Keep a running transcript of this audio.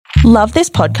Love this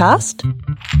podcast?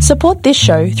 Support this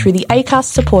show through the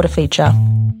Acast supporter feature.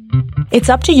 It's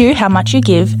up to you how much you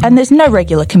give, and there's no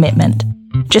regular commitment.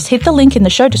 Just hit the link in the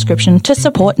show description to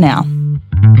support now.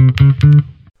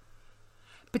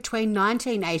 Between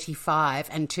 1985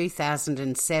 and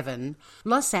 2007,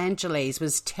 Los Angeles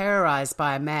was terrorised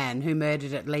by a man who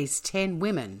murdered at least 10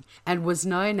 women and was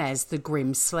known as the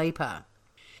Grim Sleeper.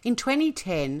 In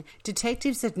 2010,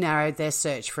 detectives had narrowed their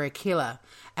search for a killer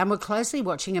and were closely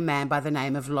watching a man by the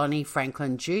name of Lonnie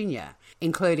Franklin Jr.,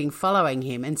 including following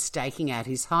him and staking out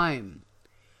his home.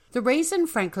 The reason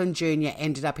Franklin Jr.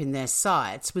 ended up in their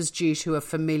sights was due to a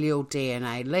familial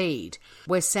DNA lead,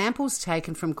 where samples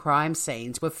taken from crime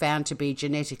scenes were found to be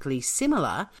genetically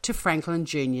similar to Franklin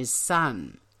Jr.'s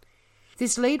son.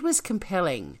 This lead was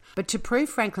compelling, but to prove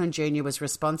Franklin Jr. was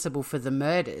responsible for the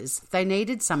murders, they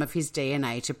needed some of his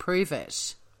DNA to prove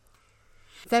it.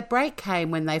 That break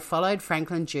came when they followed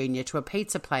Franklin Jr. to a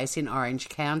pizza place in Orange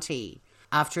County.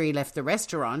 After he left the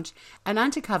restaurant, an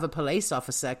undercover police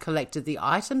officer collected the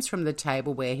items from the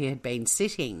table where he had been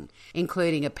sitting,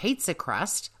 including a pizza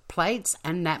crust, plates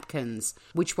and napkins,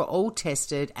 which were all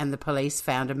tested and the police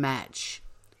found a match.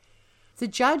 The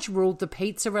judge ruled the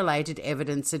pizza-related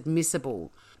evidence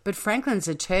admissible, but Franklin's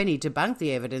attorney debunked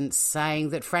the evidence, saying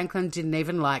that Franklin didn't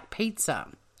even like pizza.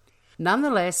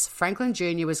 Nonetheless, Franklin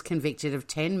Jr. was convicted of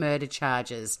 10 murder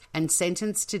charges and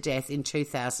sentenced to death in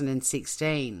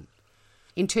 2016.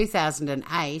 In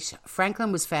 2008,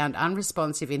 Franklin was found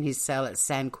unresponsive in his cell at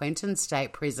San Quentin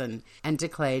State Prison and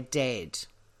declared dead.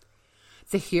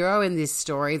 The hero in this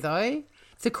story, though?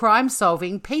 The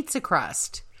crime-solving pizza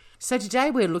crust. So today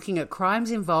we're looking at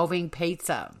crimes involving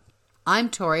pizza. I'm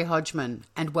Tori Hodgman,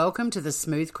 and welcome to the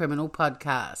Smooth Criminal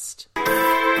Podcast.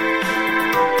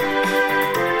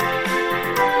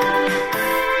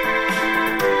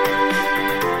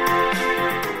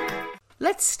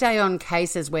 Let's stay on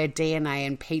cases where DNA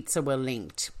and pizza were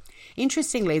linked.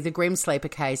 Interestingly, the Grim Sleeper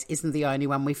case isn't the only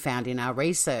one we found in our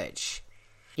research.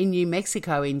 In New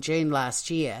Mexico in June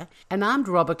last year, an armed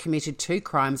robber committed 2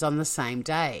 crimes on the same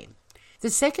day. The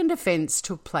second offence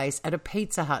took place at a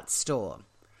Pizza Hut store.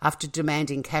 After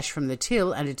demanding cash from the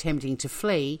till and attempting to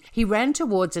flee, he ran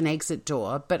towards an exit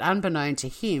door, but unbeknown to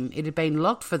him, it had been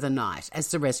locked for the night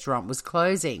as the restaurant was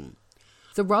closing.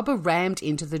 The robber rammed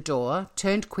into the door,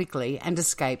 turned quickly and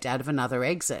escaped out of another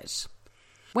exit.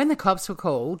 When the cops were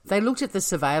called, they looked at the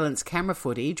surveillance camera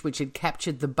footage which had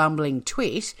captured the bumbling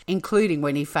twit, including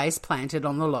when he face-planted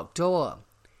on the locked door.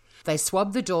 They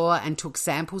swabbed the door and took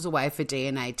samples away for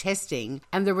DNA testing,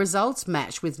 and the results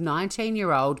matched with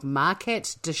 19-year-old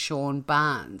Marquette Deshawn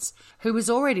Barnes, who was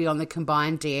already on the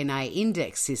Combined DNA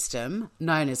Index system,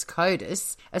 known as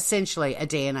CODIS, essentially a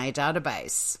DNA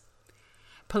database.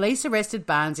 Police arrested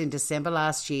Barnes in December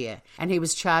last year, and he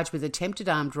was charged with attempted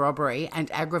armed robbery and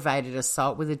aggravated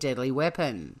assault with a deadly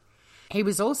weapon. He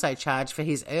was also charged for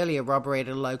his earlier robbery at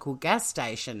a local gas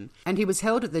station, and he was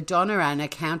held at the Donna Ana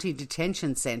County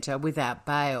Detention Center without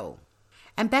bail.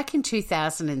 And back in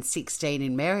 2016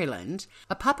 in Maryland,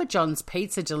 a Papa John's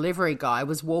pizza delivery guy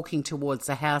was walking towards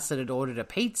the house that had ordered a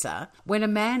pizza when a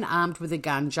man armed with a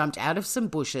gun jumped out of some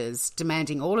bushes,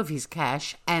 demanding all of his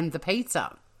cash and the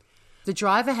pizza. The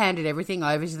driver handed everything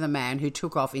over to the man, who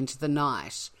took off into the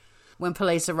night. When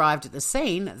police arrived at the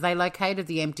scene, they located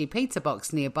the empty pizza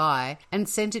box nearby and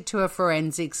sent it to a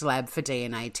forensics lab for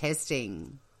DNA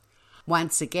testing.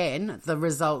 Once again, the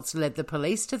results led the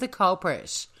police to the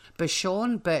culprit,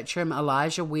 Bashawn Bertram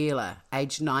Elijah Wheeler,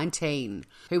 aged 19,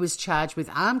 who was charged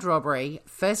with armed robbery,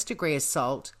 first-degree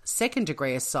assault,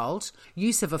 second-degree assault,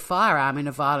 use of a firearm in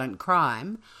a violent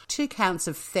crime, 2 counts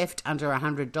of theft under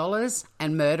 $100,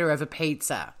 and murder of a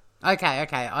pizza. Okay,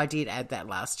 I did add that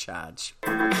last charge.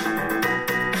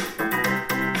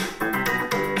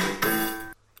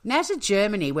 Now to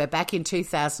Germany, where back in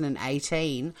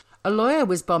 2018, a lawyer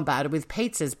was bombarded with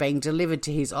pizzas being delivered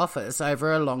to his office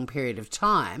over a long period of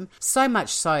time, so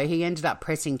much so he ended up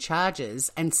pressing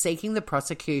charges and seeking the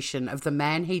prosecution of the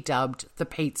man he dubbed the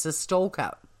Pizza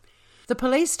Stalker. The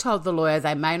police told the lawyer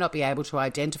they may not be able to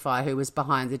identify who was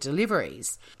behind the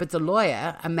deliveries, but the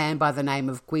lawyer, a man by the name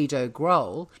of Guido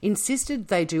Grohl, insisted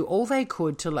they do all they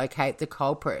could to locate the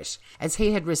culprit, as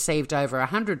he had received over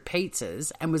 100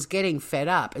 pizzas and was getting fed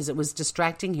up as it was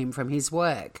distracting him from his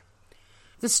work.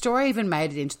 The story even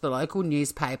made it into the local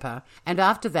newspaper, and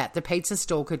after that the pizza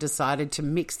stalker decided to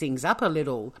mix things up a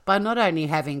little by not only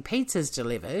having pizzas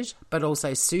delivered, but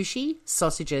also sushi,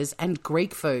 sausages and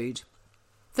Greek food.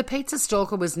 The pizza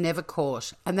stalker was never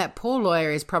caught, and that poor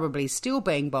lawyer is probably still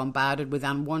being bombarded with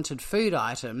unwanted food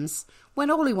items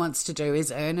when all he wants to do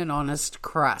is earn an honest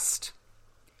crust.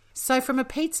 So from a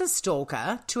pizza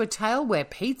stalker to a tale where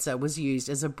pizza was used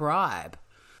as a bribe.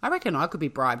 I reckon I could be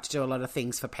bribed to do a lot of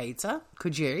things for pizza.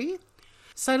 Could you?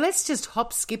 So let's just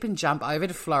hop, skip and jump over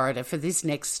to Florida for this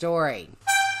next story.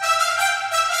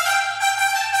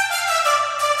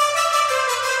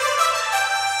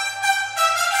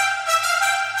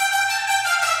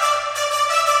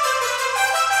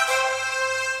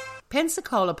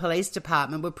 Pensacola Police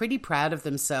Department were pretty proud of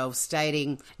themselves,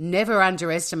 stating, "Never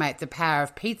underestimate the power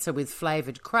of pizza with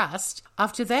flavoured crust,"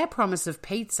 after their promise of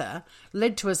pizza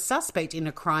led to a suspect in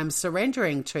a crime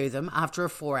surrendering to them after a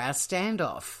 4-hour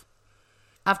standoff.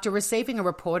 After receiving a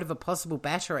report of a possible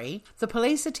battery, the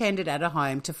police attended at a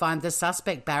home to find the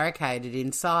suspect barricaded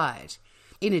inside.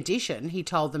 In addition, he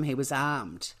told them he was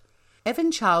armed.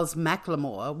 Evan Charles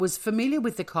McLemore was familiar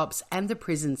with the cops and the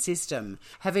prison system,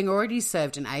 having already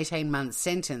served an 18-month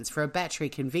sentence for a battery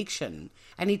conviction,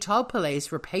 and he told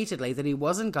police repeatedly that he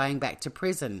wasn't going back to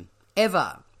prison.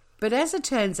 Ever. But as it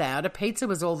turns out, a pizza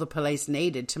was all the police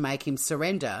needed to make him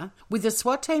surrender, with the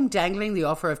SWAT team dangling the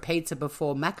offer of pizza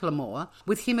before McLemore,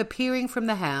 with him appearing from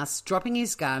the house, dropping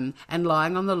his gun, and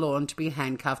lying on the lawn to be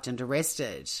handcuffed and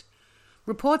arrested.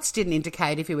 Reports didn't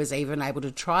indicate if he was even able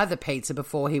to try the pizza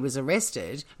before he was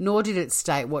arrested, nor did it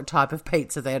state what type of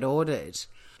pizza they'd ordered.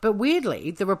 But weirdly,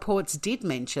 the reports did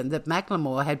mention that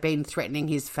McLemore had been threatening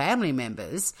his family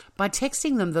members by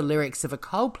texting them the lyrics of a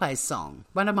Coldplay song,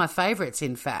 one of my favourites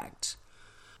in fact.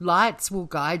 "Lights will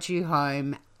guide you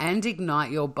home and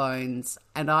ignite your bones,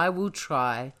 and I will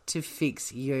try to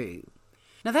fix you."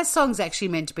 Now, that song's actually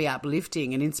meant to be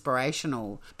uplifting and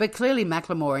inspirational, but clearly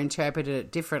McLemore interpreted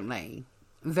it differently.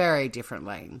 Very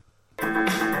differently.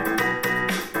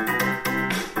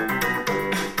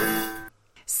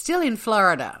 Still in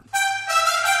Florida.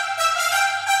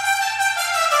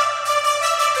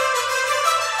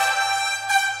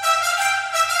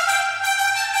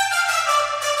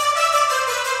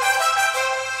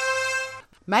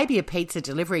 Maybe a pizza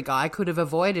delivery guy could have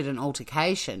avoided an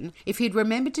altercation if he'd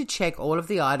remembered to check all of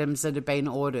the items that had been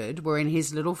ordered were in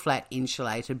his little flat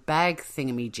insulated bag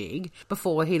thingamajig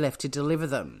before he left to deliver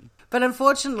them. But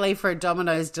unfortunately for a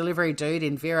Domino's delivery dude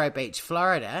in Vero Beach,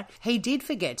 Florida, he did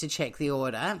forget to check the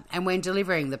order, and when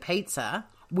delivering the pizza,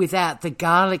 without the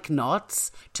garlic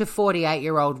knots, to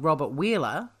 48-year-old Robert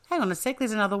Wheeler, hang on a sec,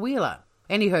 there's another Wheeler.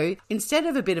 Anywho, instead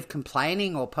of a bit of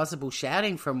complaining or possible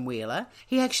shouting from Wheeler,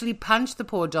 he actually punched the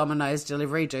poor Domino's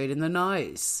delivery dude in the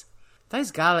nose.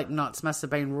 Those garlic knots must have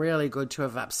been really good to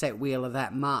have upset Wheeler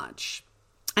that much.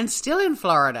 And still in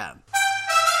Florida.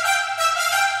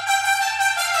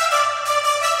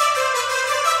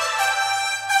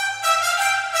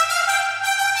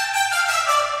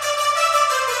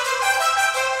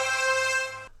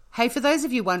 Hey, for those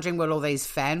of you wondering what all these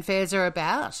fanfares are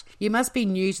about, you must be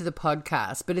new to the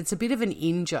podcast, but it's a bit of an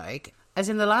in-joke, as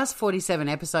in the last 47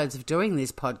 episodes of doing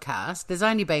this podcast, there's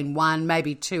only been 1,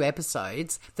 maybe 2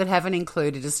 episodes that haven't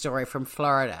included a story from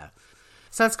Florida.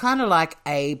 So it's kind of like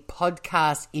a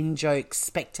podcast in-joke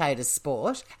spectator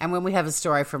sport, and when we have a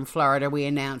story from Florida, we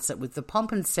announce it with the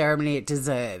pomp and ceremony it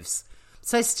deserves.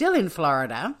 So still in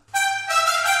Florida...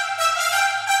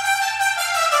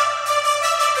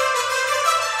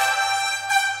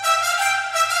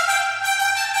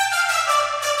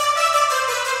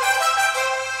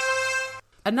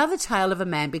 Another tale of a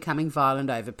man becoming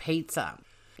violent over pizza.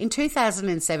 In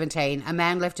 2017, a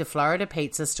man left a Florida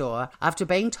pizza store after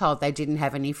being told they didn't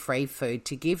have any free food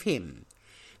to give him.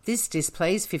 This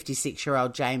displeased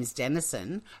 56-year-old James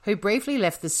Dennison, who briefly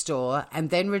left the store and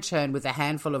then returned with a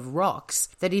handful of rocks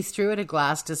that he threw at a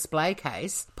glass display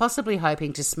case, possibly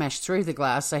hoping to smash through the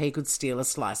glass so he could steal a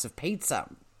slice of pizza.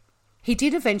 He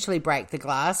did eventually break the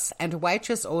glass, and a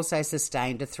waitress also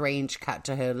sustained a 3-inch cut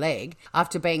to her leg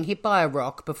after being hit by a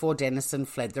rock before Dennison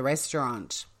fled the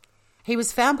restaurant. He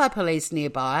was found by police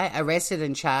nearby, arrested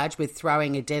and charged with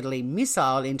throwing a deadly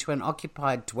missile into an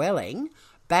occupied dwelling,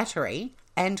 battery,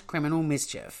 and criminal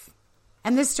mischief.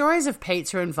 And the stories of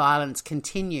pizza and violence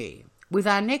continue, with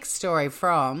our next story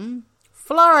from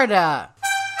Florida.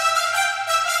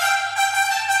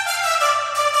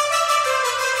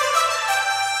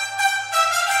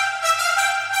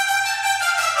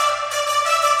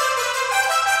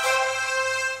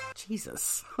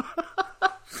 Jesus.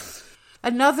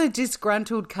 Another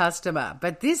disgruntled customer,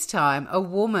 but this time a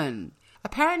woman.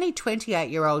 Apparently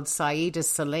 28-year-old Saida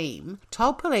Salim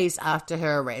told police after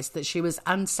her arrest that she was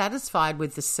unsatisfied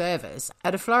with the service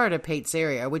at a Florida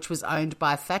pizzeria which was owned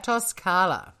by Fatos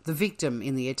Kala, the victim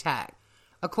in the attack.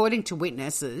 According to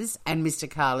witnesses and Mr.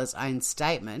 Carla's own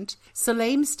statement,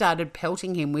 Salim started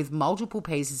pelting him with multiple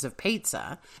pieces of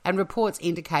pizza, and reports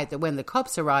indicate that when the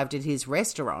cops arrived at his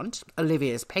restaurant,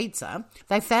 Olivia's Pizza,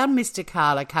 they found Mr.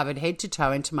 Carla covered head to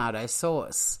toe in tomato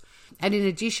sauce. And in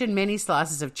addition, many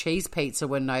slices of cheese pizza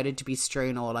were noted to be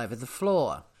strewn all over the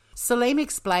floor. Salim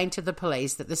explained to the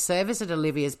police that the service at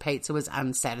Olivia's Pizza was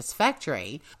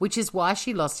unsatisfactory, which is why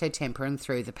she lost her temper and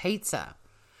threw the pizza.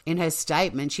 In her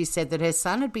statement, she said that her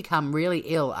son had become really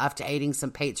ill after eating some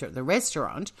pizza at the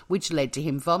restaurant, which led to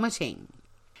him vomiting.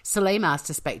 Salim asked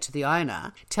to speak to the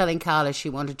owner, telling Carla she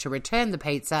wanted to return the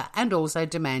pizza and also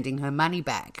demanding her money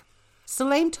back.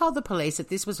 Salim told the police that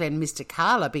this was when Mr.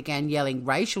 Carla began yelling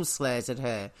racial slurs at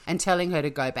her and telling her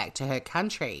to go back to her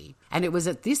country, and it was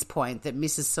at this point that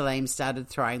Mrs. Salim started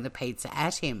throwing the pizza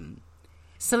at him.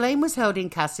 Salim was held in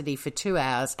custody for 2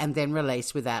 hours and then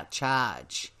released without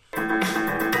charge.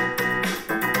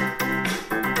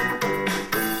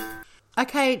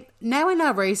 Okay, now in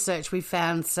our research we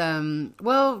found some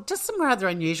rather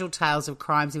unusual tales of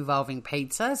crimes involving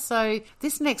pizza, so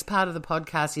this next part of the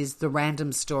podcast is the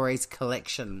Random Stories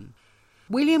collection.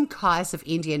 William Kais of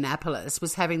Indianapolis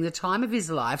was having the time of his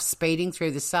life speeding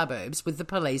through the suburbs with the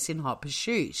police in hot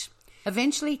pursuit.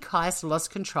 Eventually, Kais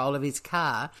lost control of his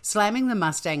car, slamming the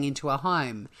Mustang into a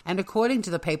home, and according to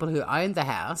the people who owned the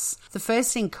house, the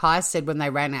first thing Kais said when they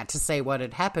ran out to see what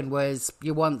had happened was,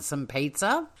 "You want some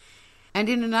pizza?" And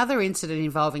in another incident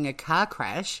involving a car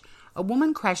crash, a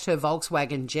woman crashed her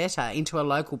Volkswagen Jetta into a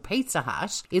local Pizza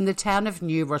Hut in the town of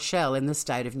New Rochelle in the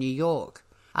state of New York.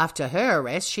 After her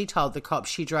arrest, she told the cops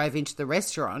she drove into the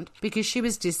restaurant because she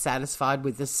was dissatisfied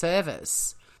with the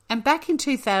service. And back in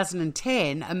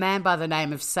 2010, a man by the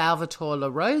name of Salvatore La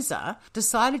Rosa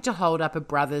decided to hold up a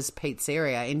Brothers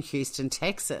Pizzeria in Houston,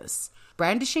 Texas.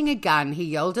 Brandishing a gun, he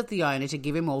yelled at the owner to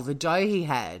give him all the dough he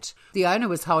had. The owner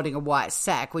was holding a white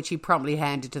sack, which he promptly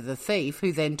handed to the thief,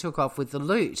 who then took off with the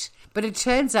loot. But it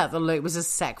turns out the loot was a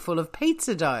sack full of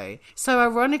pizza dough. So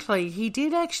ironically, he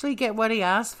did actually get what he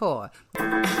asked for.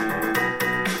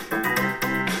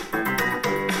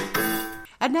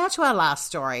 And now to our last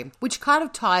story, which kind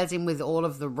of ties in with all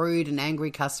of the rude and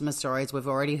angry customer stories we've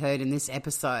already heard in this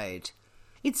episode.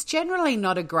 It's generally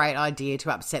not a great idea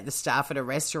to upset the staff at a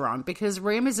restaurant because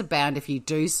rumours abound if you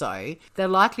do so, they're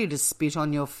likely to spit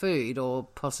on your food or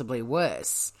possibly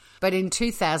worse. But in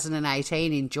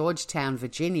 2018 in Georgetown,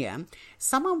 Virginia,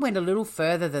 someone went a little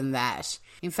further than that.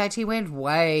 In fact, he went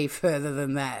way further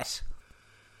than that.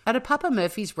 At a Papa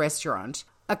Murphy's restaurant,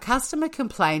 a customer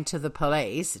complained to the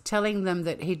police, telling them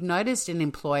that he'd noticed an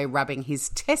employee rubbing his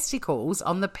testicles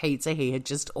on the pizza he had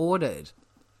just ordered.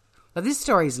 Now, this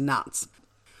story's nuts.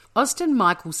 Austin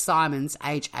Michael Simons,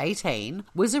 age 18,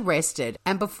 was arrested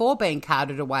and before being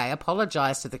carted away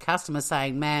apologised to the customer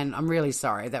saying, "Man, I'm really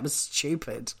sorry, that was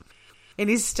stupid." In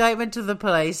his statement to the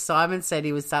police, Simon said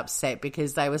he was upset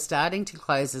because they were starting to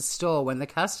close the store when the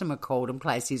customer called and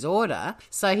placed his order,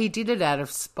 so he did it out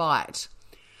of spite.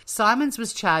 Simons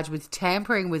was charged with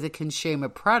tampering with a consumer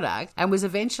product and was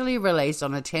eventually released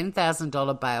on a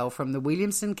 $10,000 bail from the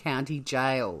Williamson County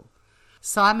Jail.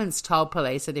 Simons told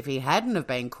police that if he hadn't have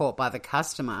been caught by the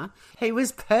customer, he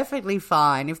was perfectly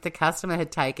fine if the customer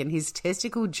had taken his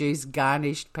testicle juice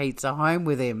garnished pizza home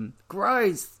with him.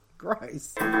 Gross.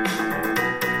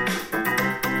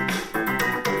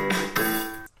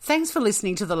 Thanks for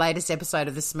listening to the latest episode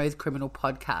of the Smooth Criminal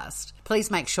Podcast.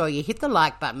 Please make sure you hit the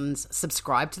like buttons,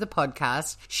 subscribe to the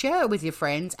podcast, share it with your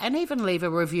friends, and even leave a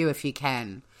review if you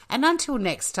can. And until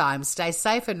next time, stay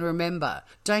safe and remember,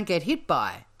 don't get hit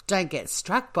by, don't get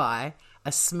struck by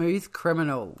a smooth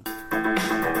criminal.